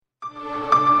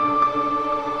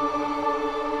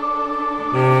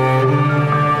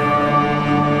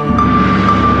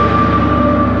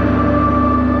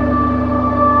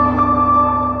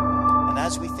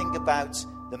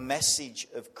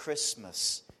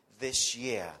Christmas this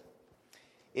year,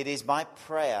 it is my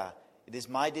prayer, it is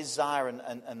my desire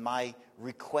and my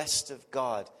request of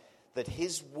God that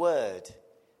His word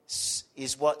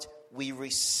is what we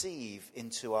receive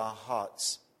into our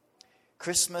hearts.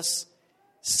 Christmas,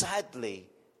 sadly,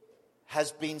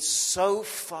 has been so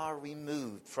far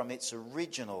removed from its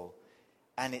original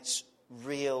and its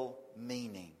real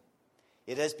meaning.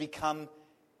 It has become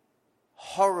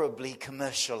horribly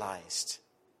commercialized.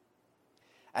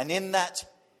 And in that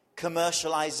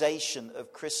commercialization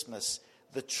of Christmas,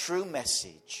 the true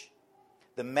message,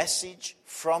 the message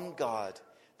from God,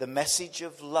 the message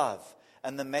of love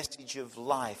and the message of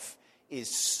life is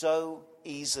so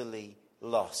easily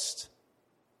lost.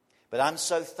 But I'm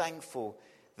so thankful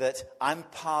that I'm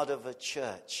part of a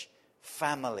church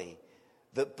family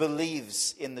that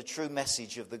believes in the true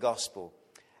message of the gospel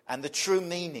and the true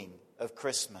meaning of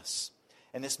Christmas.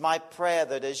 And it's my prayer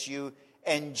that as you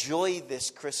enjoy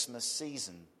this Christmas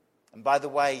season, and by the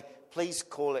way, please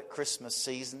call it Christmas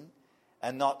season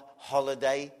and not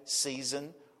holiday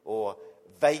season or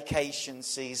vacation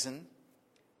season.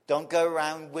 Don't go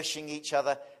around wishing each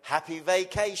other happy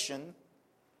vacation.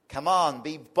 Come on,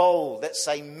 be bold. Let's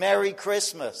say Merry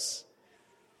Christmas.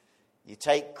 You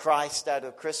take Christ out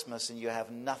of Christmas and you have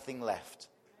nothing left.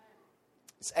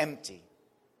 It's empty.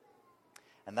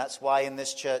 And that's why in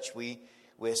this church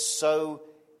we're so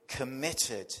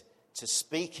committed to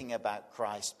speaking about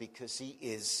Christ, because He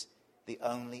is the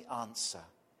only answer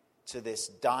to this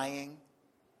dying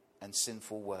and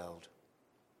sinful world.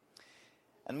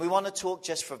 And we want to talk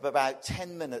just for about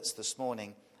 10 minutes this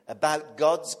morning about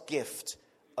God's gift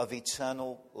of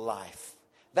eternal life.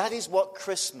 That is what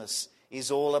Christmas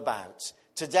is all about.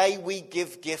 Today we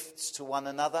give gifts to one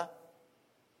another.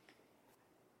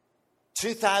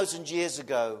 2,000 years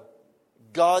ago,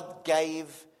 God gave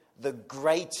the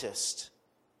greatest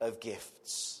of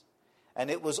gifts.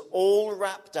 And it was all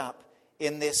wrapped up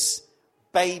in this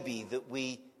baby that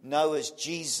we know as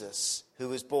Jesus, who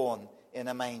was born in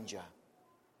a manger.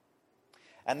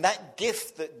 And that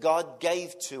gift that God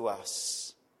gave to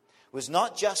us was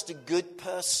not just a good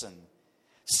person,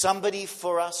 somebody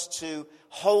for us to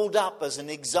hold up as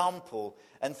an example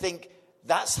and think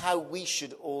that's how we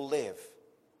should all live.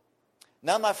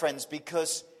 No, my friends,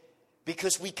 because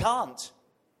we can't.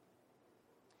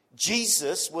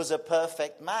 Jesus was a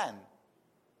perfect man.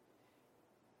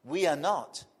 We are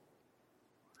not.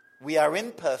 We are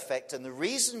imperfect, and the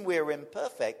reason we're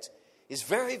imperfect is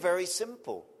very, very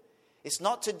simple. It's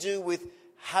not to do with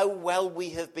how well we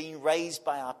have been raised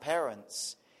by our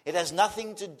parents. It has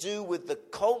nothing to do with the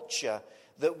culture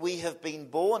that we have been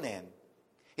born in.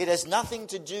 It has nothing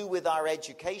to do with our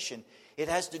education. It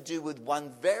has to do with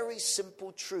one very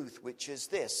simple truth, which is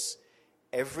this: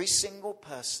 every single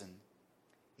person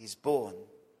is born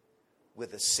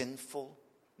with a sinful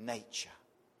nature.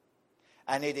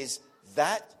 And it is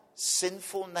that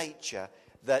sinful nature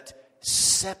that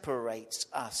separates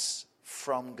us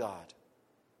from God.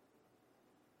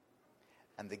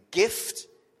 And the gift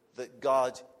that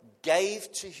God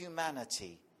gave to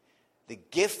humanity, the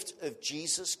gift of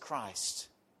Jesus Christ,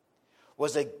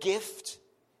 was a gift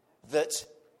that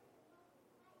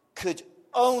could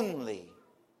only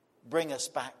bring us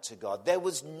back to God. There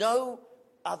was no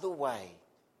other way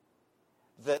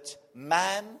that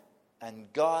man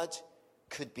and God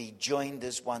could be joined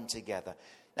as one together.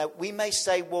 Now, we may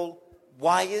say, well,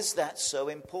 why is that so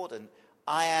important?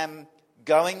 I am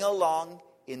going along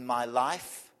in my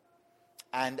life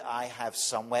and I have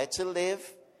somewhere to live.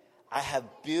 I have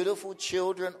beautiful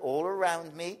children all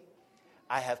around me.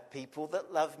 I have people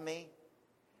that love me.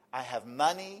 I have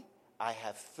money. I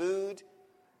have food.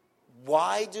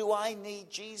 Why do I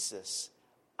need Jesus?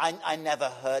 I never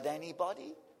hurt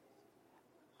anybody.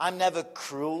 I'm never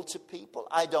cruel to people.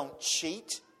 I don't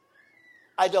cheat.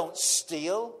 I don't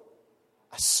steal.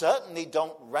 I certainly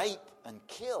don't rape and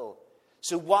kill.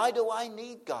 So why do I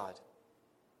need God?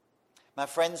 My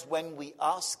friends, when we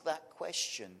ask that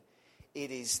question, it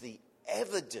is the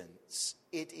evidence,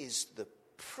 it is the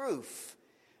proof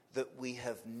that we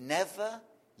have never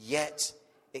yet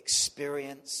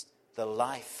experienced the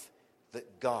life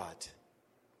that God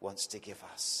wants to give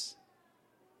us.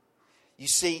 You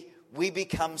see, we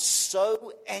become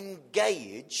so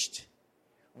engaged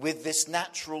with this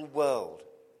natural world.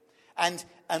 And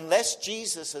unless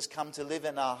Jesus has come to live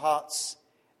in our hearts,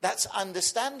 that's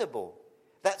understandable.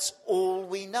 That's all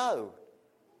we know.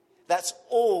 That's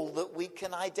all that we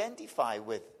can identify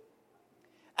with.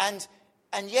 And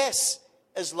yes,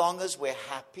 as long as we're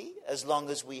happy, as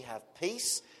long as we have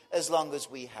peace, as long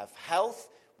as we have health,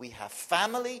 we have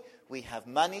family, we have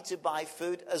money to buy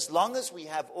food, as long as we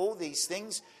have all these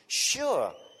things,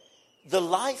 sure, the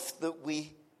life that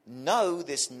we know,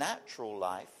 this natural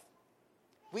life,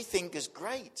 we think is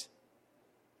great.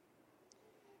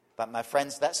 But my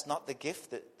friends, that's not the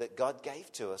gift that God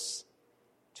gave to us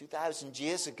 2,000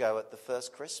 years ago at the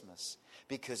first Christmas.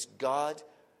 Because God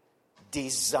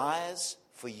desires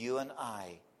for you and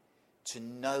I to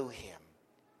know him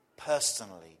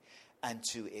personally and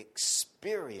to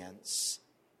experience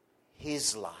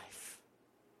his life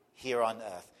here on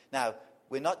earth. Now,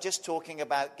 we're not just talking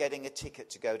about getting a ticket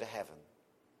to go to heaven.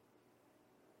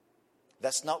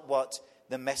 That's not what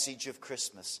the message of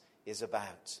Christmas is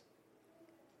about.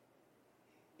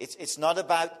 It's not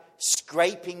about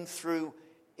scraping through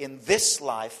in this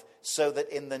life so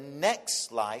that in the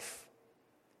next life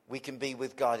we can be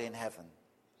with God in heaven.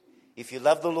 If you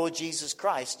love the Lord Jesus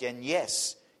Christ, then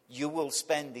yes, you will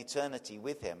spend eternity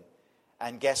with him.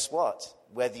 And guess what?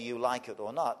 Whether you like it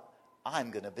or not, I'm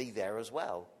going to be there as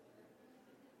well.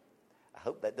 I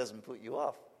hope that doesn't put you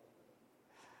off.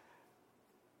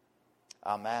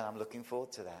 Oh man, I'm looking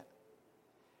forward to that.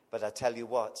 But I tell you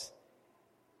what,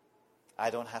 I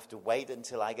don't have to wait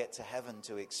until I get to heaven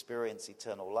to experience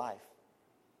eternal life.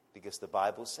 Because the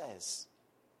Bible says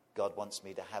God wants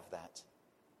me to have that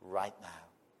right now.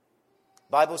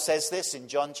 The Bible says this in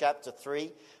John chapter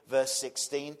 3, verse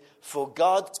 16. For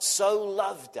God so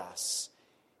loved us.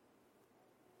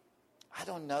 I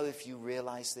don't know if you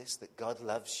realize this, that God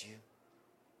loves you.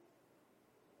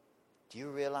 Do you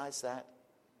realize that?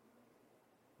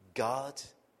 God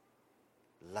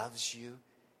loves you.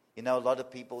 You know, a lot of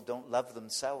people don't love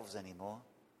themselves anymore.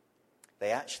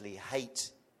 They actually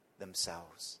hate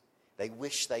themselves. They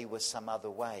wish they were some other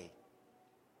way.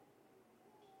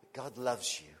 But God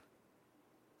loves you.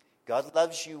 God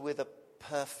loves you with a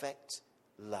perfect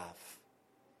love.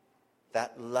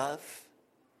 That love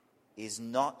is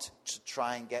not to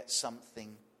try and get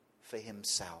something for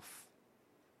himself.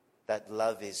 That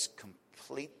love is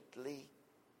completely,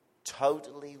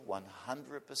 totally,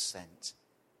 100%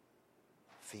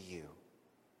 for you.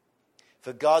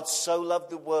 For God so loved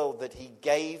the world that he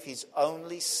gave his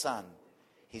only Son,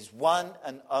 his one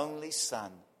and only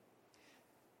Son,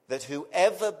 that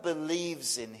whoever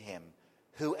believes in him,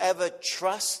 whoever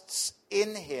trusts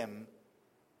in him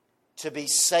to be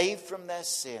saved from their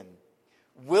sin,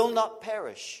 will not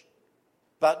perish,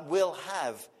 but will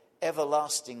have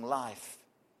everlasting life.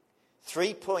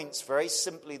 3 points very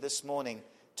simply this morning,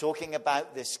 talking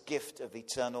about this gift of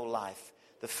eternal life.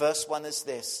 The first one is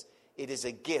this: it is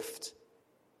a gift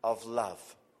of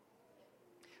love.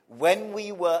 When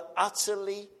we were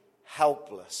utterly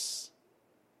helpless,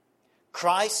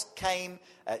 Christ came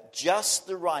at just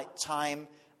the right time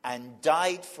and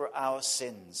died for our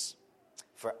sins,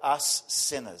 for us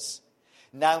sinners.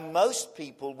 Now, most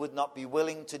people would not be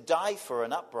willing to die for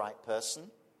an upright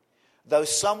person, though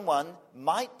someone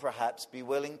might perhaps be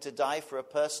willing to die for a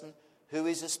person who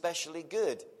is especially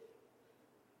good.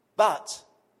 But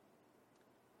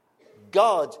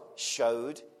God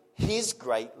showed his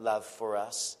great love for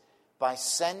us by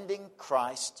sending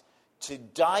Christ to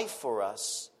die for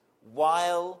us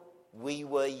while we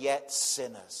were yet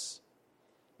sinners.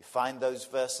 You find those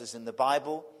verses in the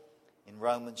Bible in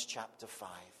Romans chapter 5.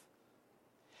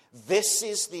 This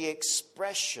is the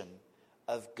expression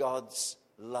of God's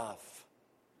love.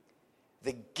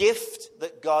 The gift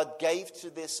that God gave to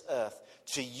this earth,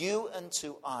 to you and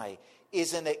to I,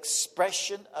 is an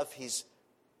expression of his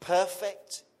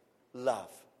perfect love.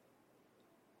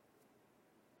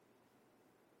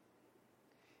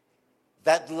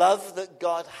 That love that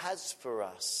God has for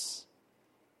us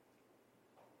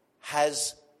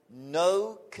has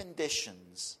no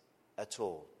conditions at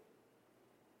all.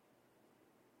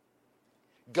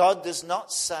 God does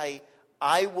not say,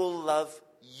 I will love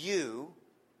you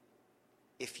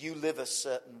if you live a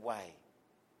certain way.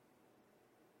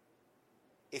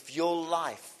 If your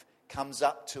life comes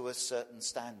up to a certain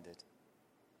standard.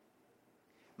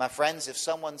 My friends, if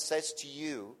someone says to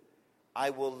you, I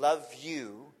will love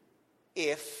you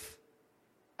if,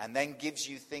 and then gives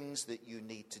you things that you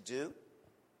need to do,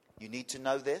 you need to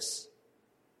know this.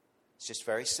 It's just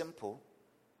very simple.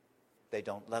 They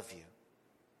don't love you.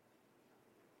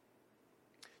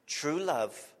 True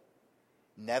love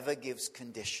never gives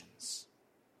conditions.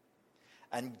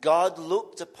 And God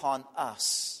looked upon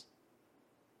us.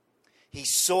 He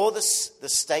saw the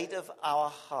state of our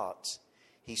heart.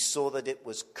 He saw that it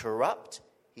was corrupt.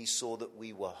 He saw that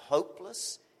we were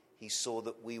hopeless. He saw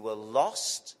that we were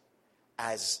lost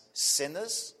as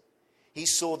sinners. He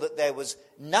saw that there was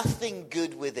nothing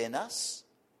good within us.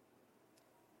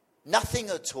 Nothing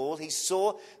at all. He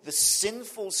saw the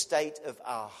sinful state of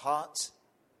our heart.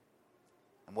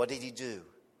 And what did he do?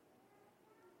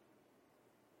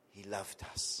 He loved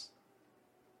us.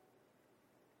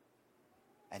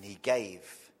 And he gave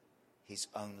his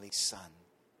only Son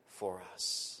for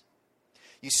us.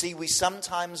 You see, we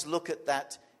sometimes look at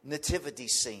that nativity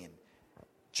scene.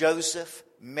 Joseph,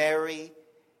 Mary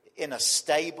in a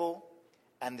stable,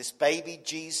 and this baby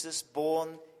Jesus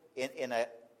born in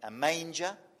a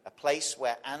manger, a place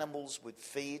where animals would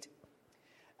feed.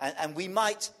 And we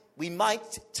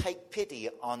might take pity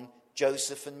on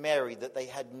Joseph and Mary that they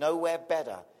had nowhere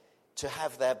better to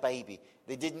have their baby.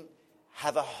 They didn't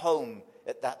have a home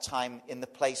at that time in the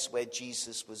place where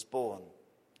Jesus was born.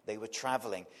 They were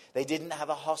traveling. They didn't have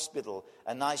a hospital,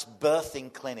 a nice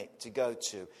birthing clinic to go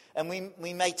to. And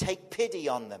we may take pity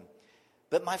on them.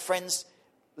 But my friends,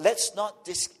 let's not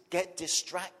get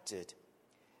distracted.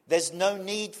 There's no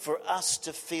need for us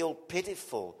to feel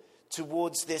pitiful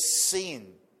towards this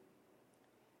scene.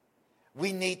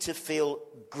 We need to feel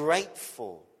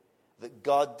grateful that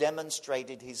God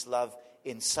demonstrated his love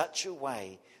in such a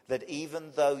way that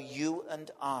even though you and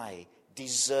I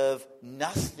deserve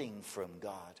nothing from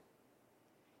God,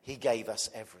 he gave us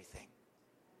everything.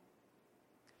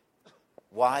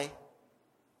 Why?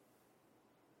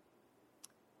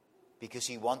 Because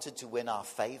he wanted to win our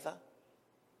favor?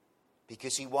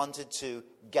 Because he wanted to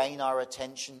gain our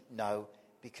attention? No,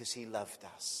 because he loved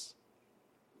us.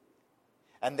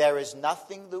 And there is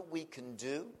nothing that we can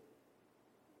do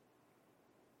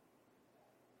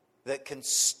that can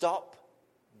stop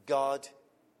God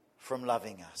from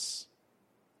loving us.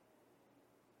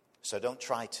 So don't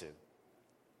try to.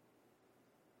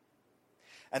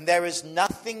 And there is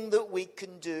nothing that we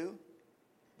can do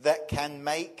that can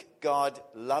make God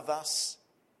love us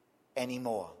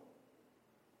anymore.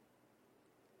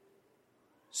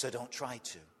 So don't try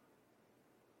to.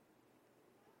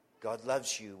 God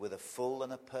loves you with a full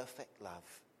and a perfect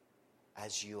love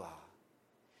as you are.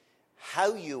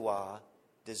 How you are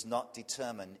does not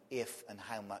determine if and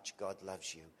how much God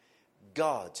loves you.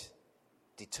 God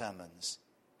determines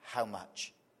how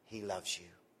much he loves you.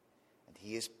 And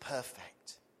he is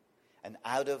perfect. And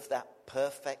out of that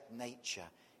perfect nature,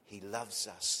 he loves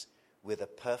us with a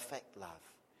perfect love.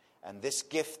 And this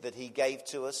gift that he gave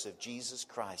to us of Jesus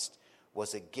Christ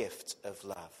was a gift of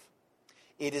love.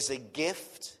 It is a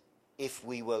gift, if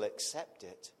we will accept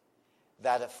it,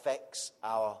 that affects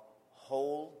our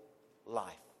whole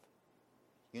life.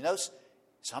 You know,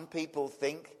 some people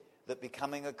think that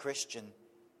becoming a Christian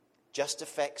just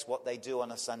affects what they do on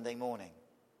a Sunday morning.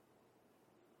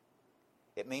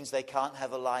 It means they can't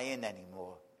have a lie-in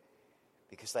anymore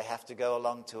because they have to go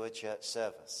along to a church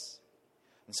service.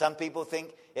 And some people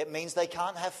think it means they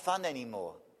can't have fun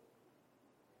anymore.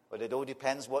 Well, it all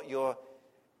depends what your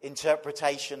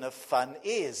interpretation of fun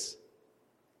is.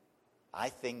 I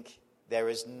think there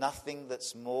is nothing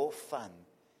that's more fun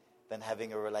than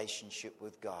having a relationship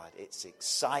with God. It's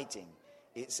exciting.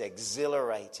 It's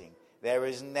exhilarating. There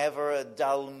is never a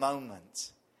dull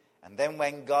moment. And then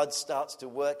when God starts to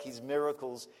work his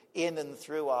miracles in and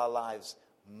through our lives,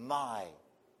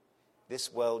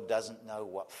 this world doesn't know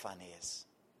what fun is.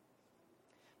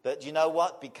 But you know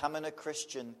what? Becoming a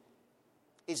Christian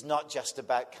is not just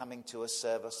about coming to a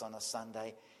service on a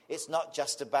Sunday. It's not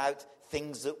just about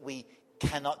things that we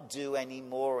cannot do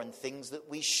anymore and things that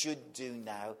we should do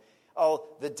now. Oh,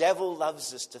 the devil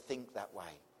loves us to think that way.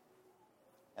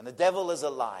 And the devil is a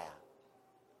liar.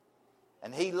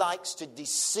 And he likes to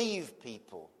deceive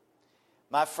people.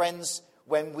 My friends,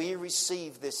 when we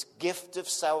receive this gift of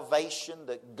salvation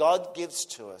that God gives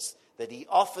to us, that he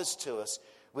offers to us,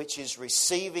 which is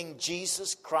receiving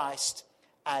Jesus Christ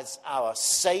as our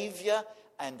Savior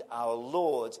and our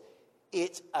Lord,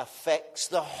 it affects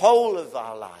the whole of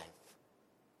our life.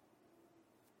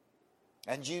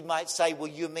 And you might say, well,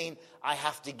 you mean I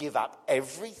have to give up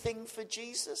everything for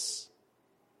Jesus?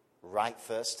 Right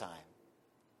first time.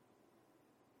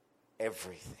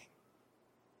 Everything.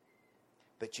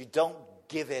 But you don't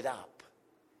give it up.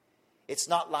 It's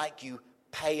not like you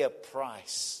pay a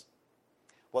price.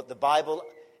 What the Bible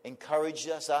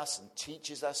encourages us and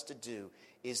teaches us to do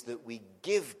is that we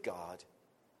give God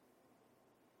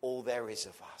all there is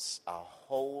of us, our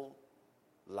whole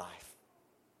life.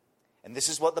 And this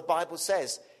is what the Bible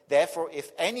says. Therefore,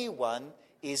 if anyone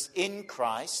is in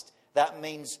Christ, that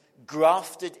means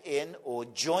grafted in or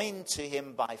joined to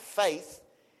him by faith,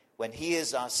 when he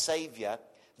is our Savior,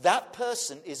 that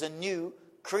person is a new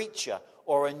creature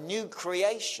or a new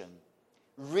creation,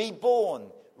 reborn,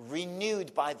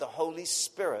 renewed by the Holy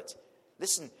Spirit.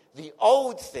 Listen, the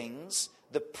old things,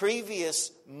 the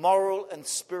previous moral and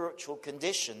spiritual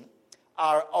condition,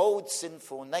 our old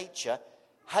sinful nature,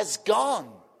 has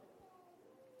gone.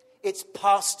 It's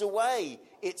passed away.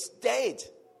 It's dead.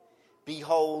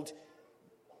 Behold,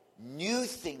 new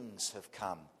things have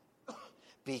come,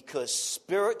 because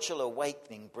spiritual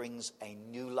awakening brings a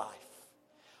new life.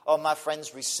 Oh, my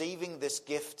friends, receiving this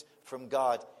gift from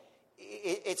God,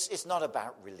 it's not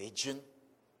about religion.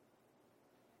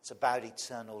 It's about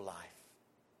eternal life.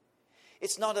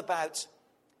 It's not about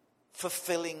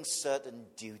fulfilling certain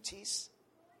duties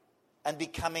and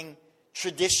becoming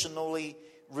traditionally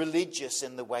religious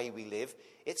in the way we live.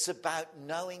 It's about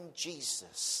knowing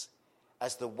Jesus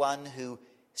as the one who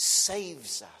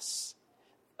saves us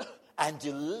and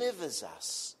delivers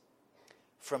us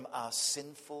from our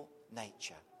sinful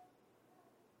nature.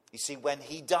 You see, when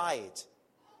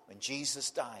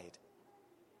Jesus died,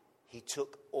 he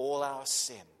took all our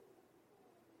sin.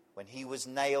 When he was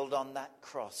nailed on that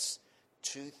cross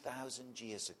 2,000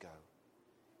 years ago,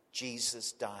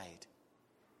 Jesus died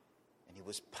and he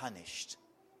was punished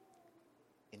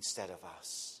instead of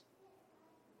us.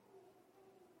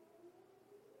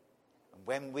 And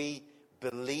when we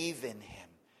believe in him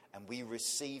and we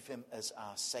receive him as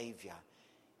our Savior,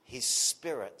 his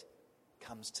Spirit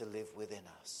comes to live within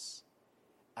us.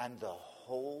 And the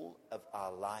whole of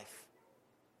our life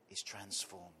is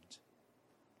transformed.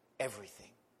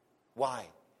 Everything. Why?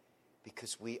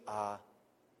 Because we are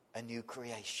a new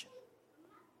creation.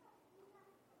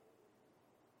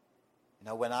 You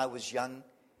know, when I was young,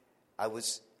 I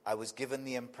was given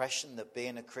the impression that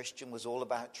being a Christian was all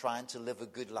about trying to live a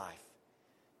good life,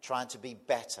 trying to be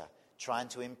better, trying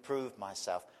to improve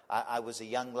myself. I was a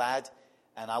young lad,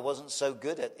 and I wasn't so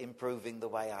good at improving the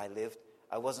way I lived.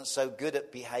 I wasn't so good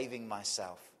at behaving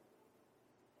myself.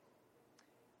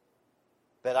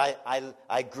 But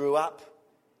I grew up,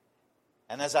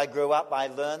 and as I grew up, I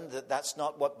learned that that's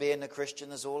not what being a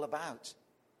Christian is all about.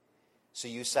 So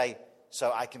you say,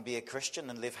 so I can be a Christian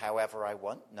and live however I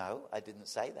want? No, I didn't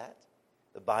say that.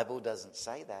 The Bible doesn't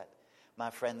say that. My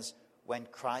friends, when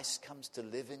Christ comes to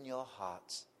live in your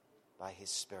heart by his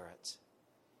Spirit,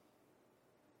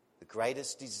 the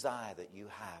greatest desire that you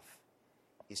have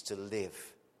is to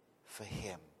live for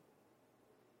him,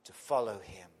 to follow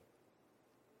him,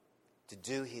 to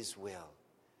do his will,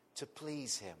 to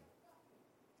please him.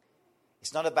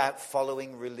 It's not about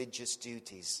following religious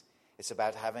duties. It's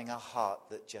about having a heart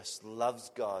that just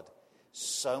loves God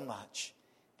so much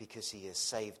because he has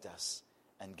saved us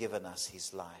and given us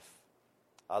his life.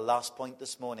 Our last point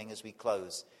this morning as we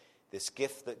close, this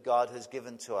gift that God has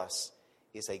given to us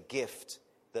is a gift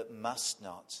that must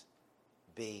not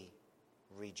be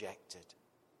rejected.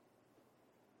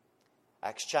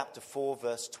 Acts chapter 4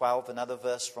 verse 12, another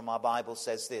verse from our Bible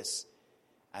says this,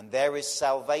 and there is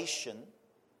salvation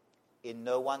in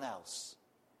no one else.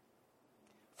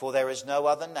 For there is no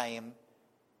other name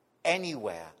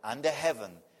anywhere under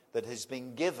heaven that has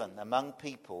been given among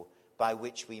people by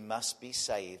which we must be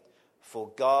saved.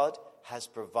 For God has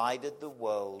provided the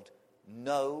world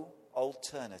no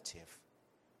alternative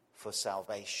for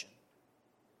salvation.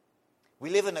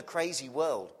 We live in a crazy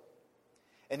world.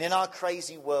 And in our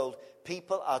crazy world,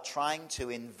 people are trying to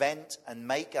invent and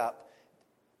make up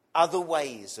other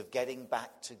ways of getting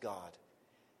back to God.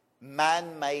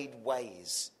 Man-made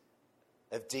ways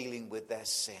of dealing with their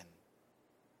sin.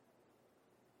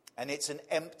 And it's an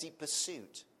empty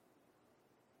pursuit.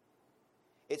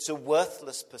 It's a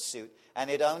worthless pursuit. And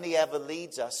it only ever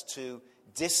leads us to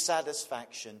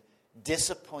dissatisfaction,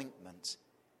 disappointment,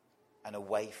 and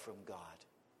away from God.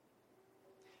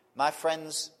 My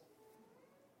friends,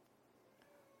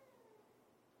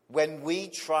 when we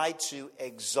try to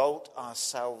exalt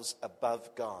ourselves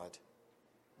above God,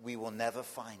 we will never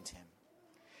find him.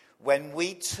 When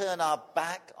we turn our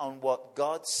back on what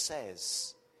God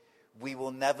says, we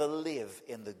will never live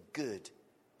in the good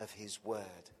of his word.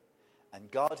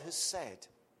 And God has said,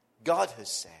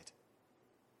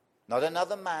 not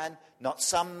another man, not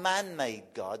some man-made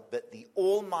God, but the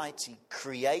almighty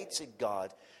creator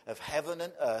God of heaven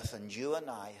and earth and you and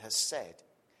I has said,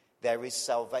 there is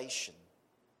salvation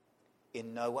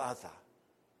in no other.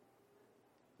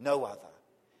 No other.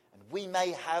 And we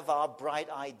may have our bright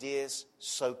ideas,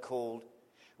 so-called.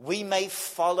 We may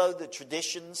follow the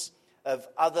traditions of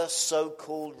other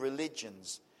so-called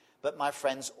religions. But my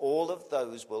friends, all of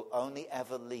those will only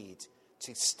ever lead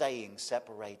to staying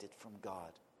separated from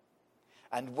God.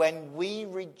 And when we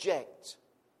reject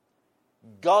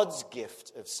God's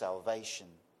gift of salvation,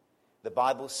 the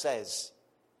Bible says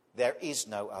there is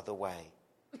no other way.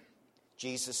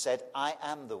 Jesus said, I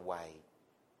am the way,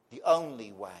 the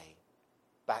only way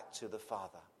back to the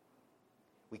Father.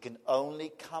 We can only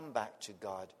come back to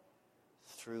God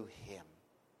through him.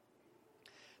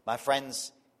 My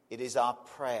friends, it is our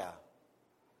prayer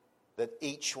that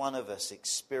each one of us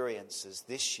experiences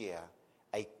this year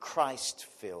a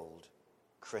Christ-filled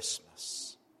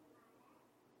Christmas.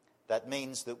 That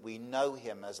means that we know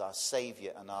him as our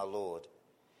Savior and our Lord.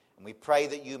 And we pray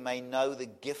that you may know the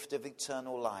gift of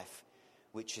eternal life,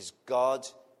 which is God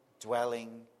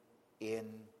dwelling in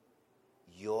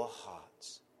your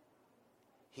heart.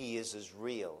 He is as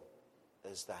real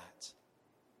as that.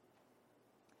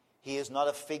 He is not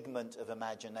a figment of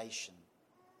imagination.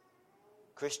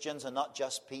 Christians are not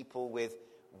just people with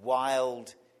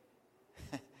wild,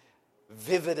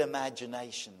 vivid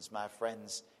imaginations, my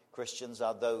friends. Christians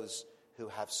are those who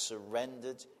have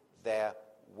surrendered their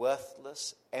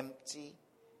worthless, empty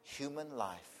human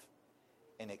life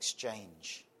in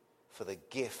exchange for the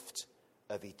gift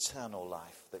of eternal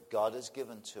life that God has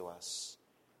given to us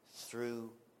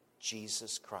through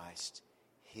Jesus Christ,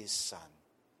 his Son.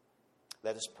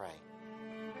 Let us pray.